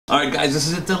Alright guys, this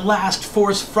is the last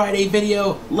Force Friday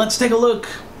video. Let's take a look.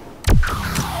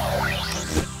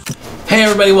 Hey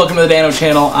everybody, welcome to the Dano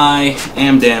channel. I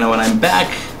am Dano and I'm back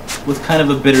with kind of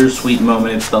a bittersweet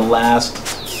moment. It's the last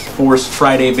Force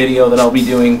Friday video that I'll be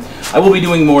doing. I will be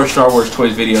doing more Star Wars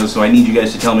Toys videos, so I need you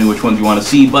guys to tell me which ones you want to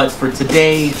see. But for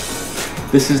today,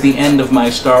 this is the end of my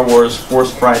Star Wars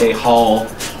Force Friday haul.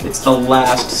 It's the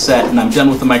last set and I'm done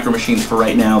with the Micro Machines for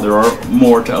right now. There are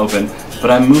more to open. But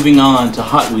I'm moving on to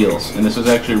Hot Wheels, and this was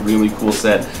actually a really cool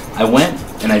set. I went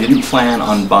and I didn't plan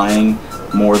on buying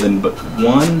more than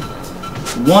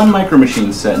one Micro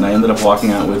Machines set, and I ended up walking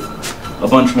out with a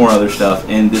bunch more other stuff,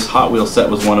 and this Hot Wheels set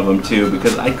was one of them too,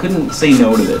 because I couldn't say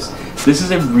no to this. This is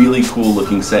a really cool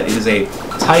looking set. It is a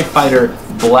TIE Fighter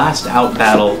Blast Out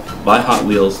Battle by Hot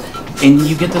Wheels, and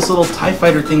you get this little TIE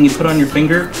Fighter thing you put on your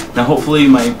finger. Now hopefully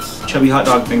my chubby hot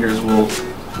dog fingers will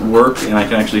work and I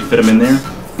can actually fit them in there.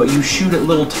 But you shoot at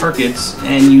little targets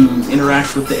and you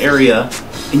interact with the area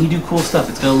and you do cool stuff.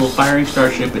 It's got a little firing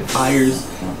starship, it fires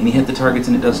and you hit the targets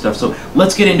and it does stuff. So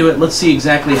let's get into it, let's see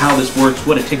exactly how this works,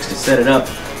 what it takes to set it up,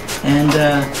 and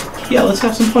yeah, let's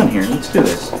have some fun here. Let's do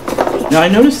this. Now I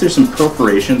noticed there's some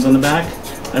perforations on the back.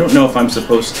 I don't know if I'm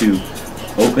supposed to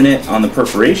open it on the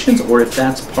perforations or if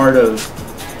that's part of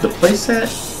the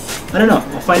playset. I don't know,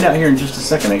 I'll find out here in just a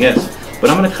second I guess. But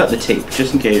I'm going to cut the tape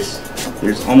just in case.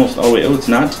 There's almost always, oh, it's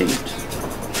not taped.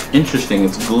 Interesting,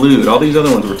 it's glued. All these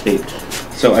other ones were taped.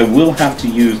 So I will have to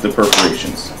use the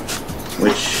perforations,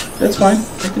 which, that's fine.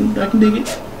 I can dig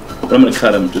it. But I'm going to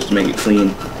cut them just to make it clean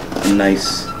and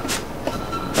nice.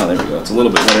 Oh, there we go. It's a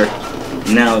little bit better.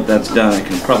 Now that that's done, I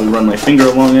can probably run my finger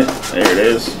along it. There it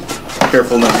is.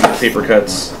 Careful not to get paper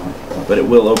cuts, but it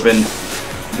will open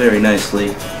very nicely.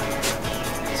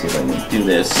 Let's see if I can do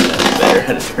this. Better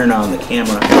how to turn on the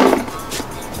camera.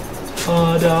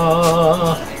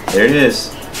 Ta-da! There it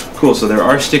is. Cool, so there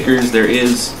are stickers, there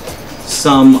is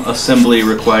some assembly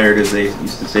required, as they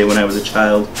used to say when I was a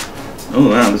child. Oh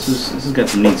wow, this has got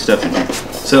some neat stuff in here.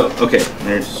 So, okay,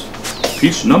 there's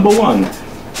piece number one.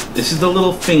 This is the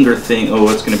little finger thing. Oh,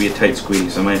 it's going to be a tight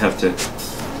squeeze. I might have to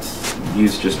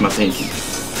use just my pinky.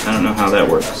 I don't know how that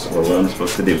works, or what I'm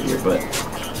supposed to do here, but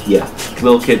yeah,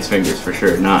 little kid's fingers for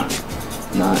sure, not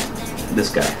this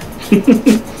guy.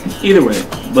 Either way,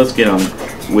 let's get on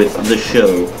with the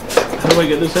show. How do I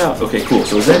get this out? Okay, cool.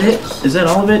 So is that it? Is that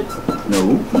all of it?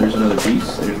 No, there's another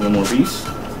piece. There's one more piece.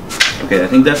 Okay, I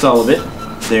think that's all of it.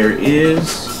 There is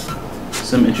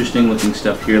some interesting looking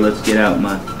stuff here. Let's get out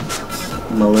my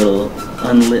little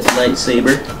unlit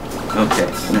lightsaber.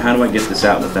 Okay, now how do I get this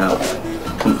out without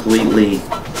completely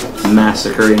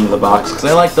massacring the box? Because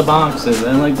I like the boxes.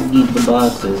 I like to keep the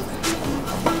boxes.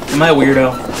 Am I a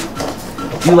weirdo?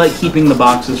 Do you like keeping the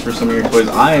boxes for some of your toys?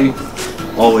 I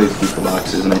always keep the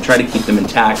boxes, and I try to keep them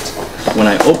intact when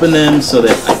I open them so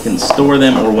that I can store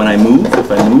them, or when I move. If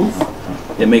I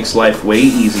move, it makes life way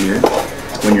easier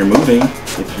when you're moving.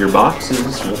 If your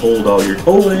boxes will hold all your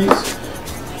toys.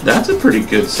 That's a pretty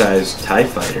good sized TIE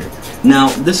Fighter. Now,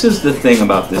 this is the thing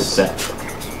about this set,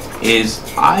 is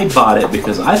I bought it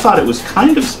because I thought it was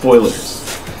kind of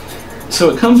spoilers.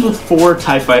 So it comes with 4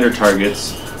 TIE Fighter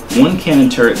targets, 1 cannon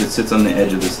turret that sits on the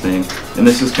edge of this thing, and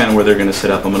this is kind of where they're going to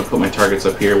sit up. I'm going to put my targets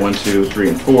up here, 1, 2, 3,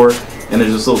 and 4, and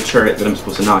there's this little turret that I'm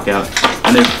supposed to knock out,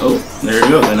 and there's, oh, there it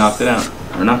goes, I knocked it out,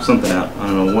 or knocked something out. I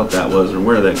don't know what that was or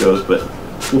where that goes, but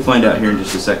we'll find out here in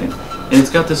just a second. And it's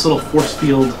got this little force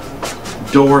field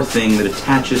door thing that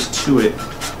attaches to it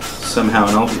somehow,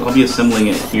 and I'll be assembling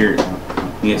it here.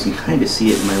 You guys can kind of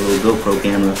see it in my little GoPro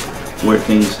camera,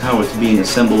 how it's being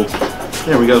assembled.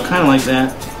 There we go, kind of like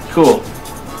that. Cool.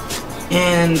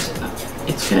 And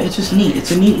it's just neat.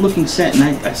 It's a neat looking set, and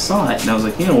I saw it and I was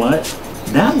like, you know what?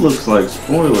 That looks like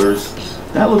spoilers.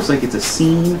 That looks like it's a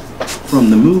scene from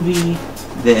the movie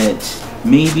that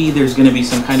maybe there's going to be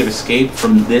some kind of escape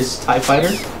from this TIE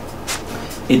Fighter.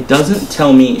 It doesn't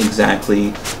tell me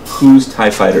exactly whose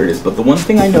TIE Fighter it is, but the one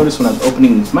thing I noticed when I was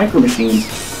opening these Micro Machines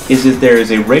is that there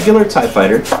is a regular TIE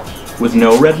Fighter with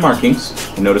no red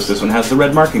markings. You notice this one has the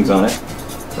red markings on it.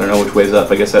 I don't know which way's up.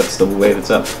 I guess that's the way that's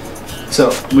up. So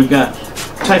we've got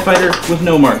TIE Fighter with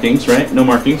no markings, right? No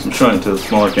markings. I'm showing it to the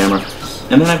smaller camera.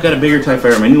 And then I've got a bigger TIE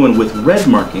Fighter, my new one, with red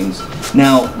markings.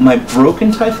 Now, my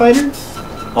broken TIE Fighter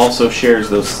also shares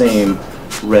those same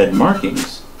red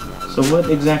markings. So what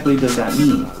exactly does that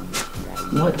mean?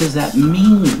 What does that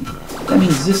mean? That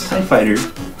means this TIE Fighter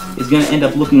is going to end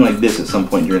up looking like this at some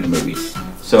point during the movie.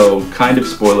 So, kind of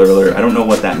spoiler alert. I don't know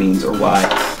what that means or why.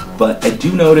 But I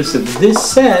do notice that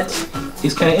this set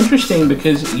is kind of interesting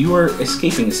because you are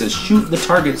escaping. It says shoot the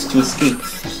targets to escape.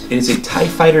 It is a TIE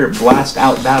Fighter Blast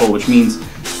Out Battle, which means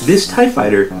This TIE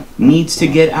Fighter needs to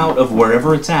get out of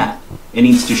wherever it's at. It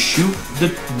needs to shoot the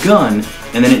gun,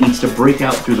 and then it needs to break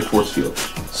out through the force field.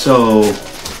 So,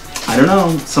 I don't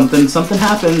know, something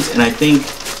happens, and I think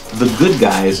the good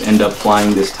guys end up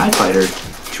flying this TIE Fighter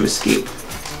to escape.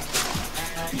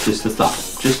 Just a thought.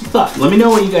 Just a thought. Let me know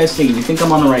what you guys think. If you think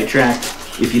I'm on the right track,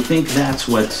 if you think that's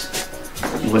what's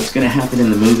going to happen in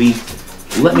the movie,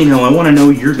 let me know. I want to know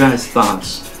your guys'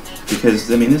 thoughts.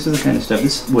 Because, I mean, this is the kind of stuff,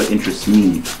 this is what interests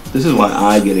me. This is why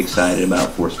I get excited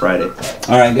about Force Friday.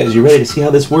 Alright guys, you ready to see how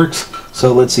this works?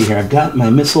 So let's see here. I've got my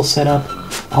missile set up.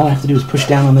 All I have to do is push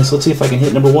down on this. Let's see if I can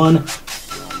hit number 1.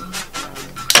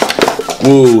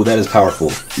 Whoa, that is powerful.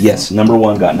 Yes, number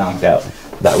 1 got knocked out.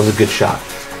 That was a good shot.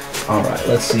 Alright,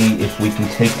 let's see if we can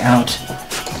take out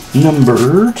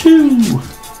number 2.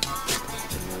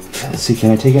 Let's see,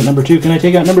 can I take out number 2? Can I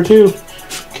take out number 2?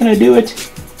 Can I do it?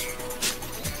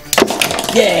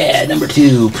 Yeah, number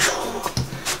 2.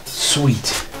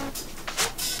 Sweet.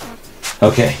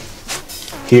 Okay.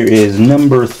 Here is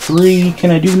number 3.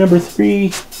 Can I do number 3?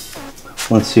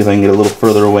 Let's see if I can get a little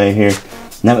further away here.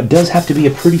 Now, it does have to be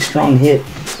a pretty strong hit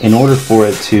in order for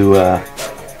it to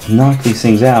knock these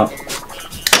things out.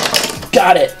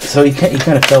 Got it! So he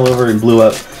kind of fell over and blew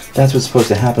up. That's what's supposed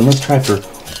to happen. Let's try for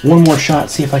one more shot,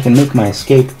 see if I can make my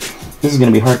escape. This is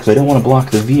going to be hard because I don't want to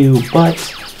block the view, but...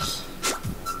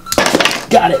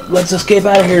 Got it! Let's escape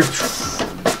out of here.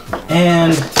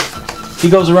 And he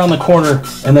goes around the corner,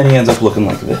 and then he ends up looking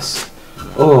like this.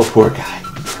 Oh, poor guy.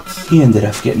 He ended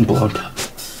up getting blown up.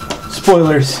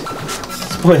 Spoilers.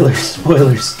 Spoilers.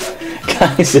 Spoilers.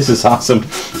 Guys, this is awesome.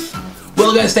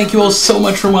 Well, guys, thank you all so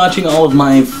much for watching all of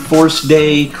my Force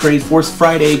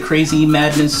Friday crazy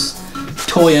madness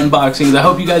toy unboxings. I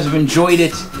hope you guys have enjoyed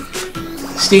it.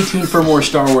 Stay tuned for more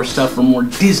Star Wars stuff, for more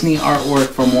Disney artwork,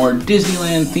 for more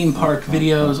Disneyland theme park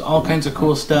videos, all kinds of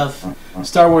cool stuff.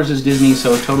 Star Wars is Disney,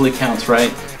 so it totally counts,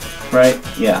 right? Right?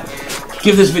 Yeah.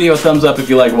 Give this video a thumbs up if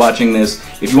you like watching this.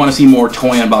 If you want to see more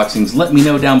toy unboxings, let me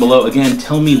know down below. Again,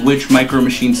 tell me which Micro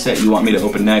Machine set you want me to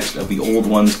open next of the old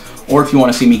ones, or if you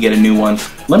want to see me get a new one.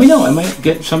 Let me know. I might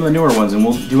get some of the newer ones, and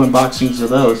we'll do unboxings of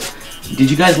those. Did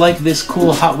you guys like this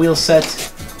cool Hot Wheels set?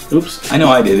 Oops, I know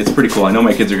I did. It's pretty cool. I know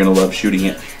my kids are going to love shooting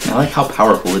it. And I like how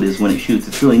powerful it is when it shoots.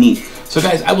 It's really neat. So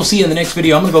guys, I will see you in the next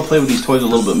video. I'm going to go play with these toys a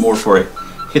little bit more before I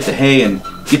hit the hay and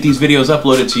get these videos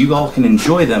uploaded so you all can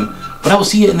enjoy them. But I will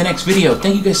see you in the next video.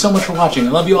 Thank you guys so much for watching.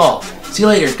 I love you all. See you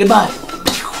later. Goodbye.